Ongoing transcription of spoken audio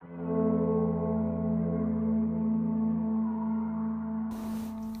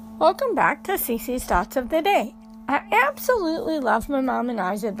Welcome back to Cece's Thoughts of the Day. I absolutely love my mom and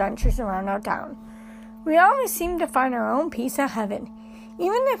I's adventures around our town. We always seem to find our own piece of heaven.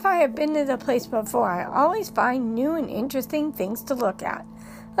 Even if I have been to the place before, I always find new and interesting things to look at,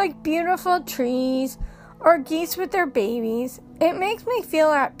 like beautiful trees or geese with their babies. It makes me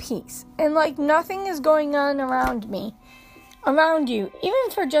feel at peace and like nothing is going on around you, even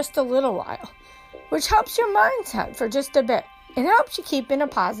for just a little while, which helps your mindset for just a bit. It helps you keep in a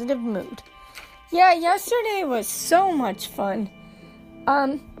positive mood. Yeah, yesterday was so much fun.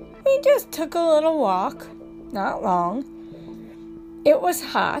 We just took a little walk, not long. It was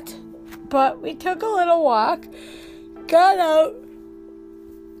hot, but we took a little walk, got out,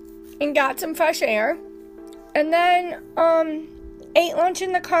 and got some fresh air, and then ate lunch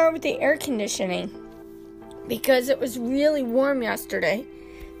in the car with the air conditioning because it was really warm yesterday.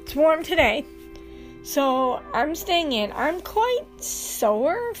 It's warm today. So I'm staying in. I'm quite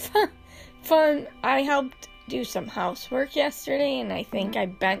sore from I helped do some housework yesterday, and I think I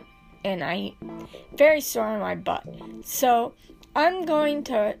bent, and I very sore in my butt. So I'm going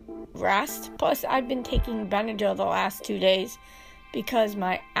to rest. Plus, I've been taking Benadryl the last 2 days because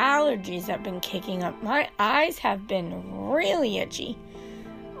my allergies have been kicking up. My eyes have been really itchy.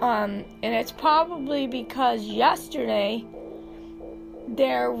 And it's probably because yesterday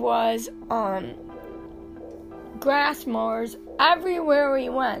there was grass mowers everywhere we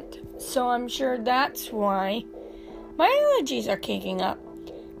went. So I'm sure that's why my allergies are kicking up.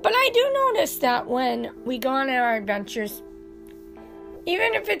 But I do notice that when we go on our adventures,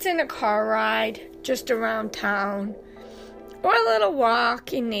 even if it's in a car ride, just around town, or a little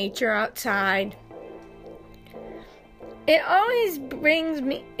walk in nature outside, it always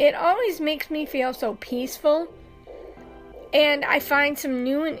makes me feel so peaceful. And I find some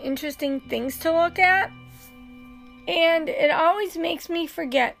new and interesting things to look at. And it always makes me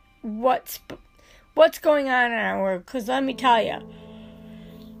forget what's going on in our world. Because let me tell you,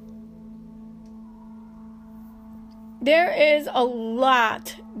 there is a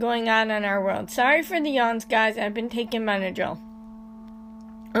lot going on in our world. Sorry for the yawns, guys. I've been taking Benadryl.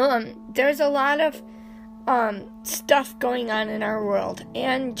 There's a lot of stuff going on in our world.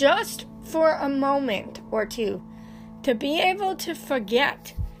 And just for a moment or two, to be able to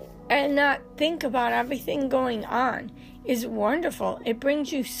forget and not think about everything going on is wonderful. It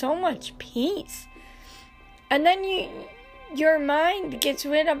brings you so much peace. And then your mind gets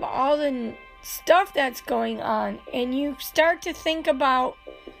rid of all the stuff that's going on, and you start to think about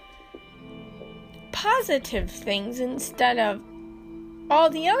positive things instead of all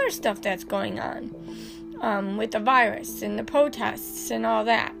the other stuff that's going on with the virus and the protests and all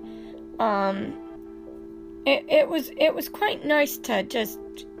that. It was quite nice to just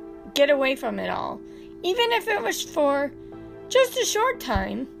get away from it all, even if it was for just a short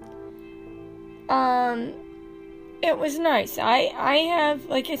time. It was nice. I have,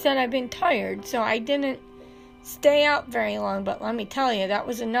 like I said, I've been tired, so I didn't stay out very long, but let me tell you, that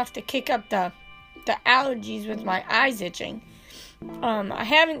was enough to kick up the allergies with my eyes itching. I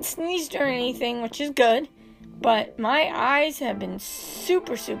haven't sneezed or anything, which is good, but my eyes have been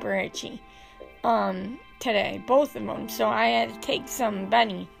super, super itchy today, both of them, so I had to take some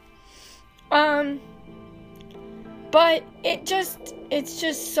Benny. But it's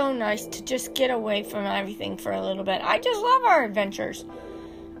just so nice to just get away from everything for a little bit. I just love our adventures.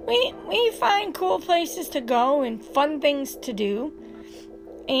 We find cool places to go and fun things to do,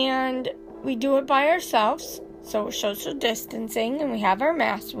 and we do it by ourselves, so we're social distancing, and we have our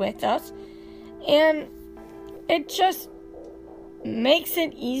masks with us, and it just makes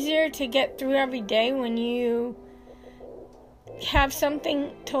it easier to get through every day when you have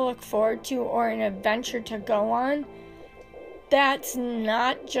something to look forward to or an adventure to go on that's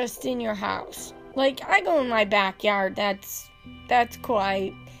not just in your house. Like, I go in my backyard. That's cool.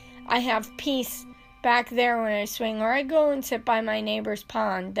 I have peace back there when I swing, or I go and sit by my neighbor's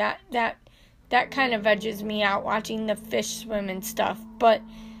pond. That kind of edges me out, watching the fish swim and stuff. But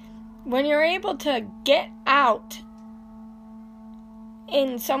when you're able to get out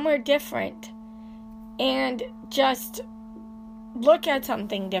in somewhere different and just look at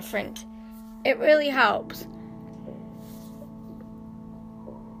something different, it really helps.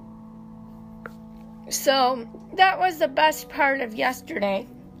 So that was the best part of yesterday.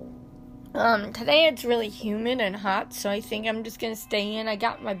 Today it's really humid and hot, so I think I'm just gonna stay in. I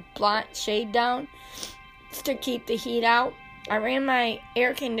got my shade down to keep the heat out. I ran my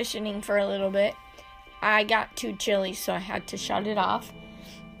air conditioning for a little bit. I got too chilly, so I had to shut it off.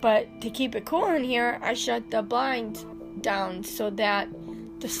 But to keep it cool in here, I shut the blinds down so that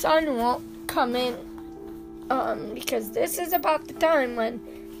the sun won't come in, because this is about the time when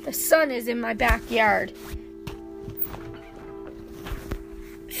the sun is in my backyard.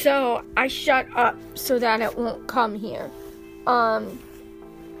 So I shut up so that it won't come here. And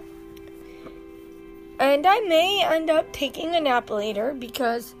I may end up taking a nap later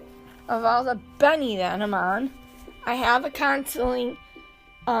because of all the Benny that I'm on. I have a counseling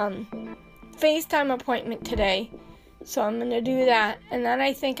FaceTime appointment today, so I'm going to do that. And then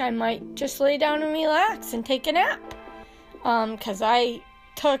I think I might just lay down and relax and take a nap. Because I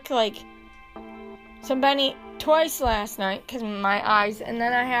took, some Benny twice last night because of my eyes. And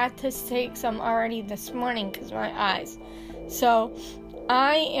then I had to take some already this morning because of my eyes. So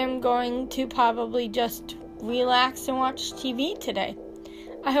I am going to probably just relax and watch TV today.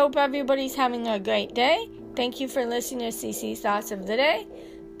 I hope everybody's having a great day. Thank you for listening to CC's Thoughts of the Day.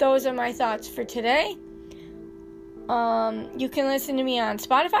 Those are my thoughts for today. You can listen to me on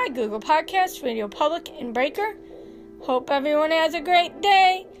Spotify, Google Podcasts, Radio Public, and Breaker. Hope everyone has a great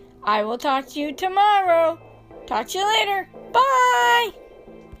day. I will talk to you tomorrow. Talk to you later. Bye!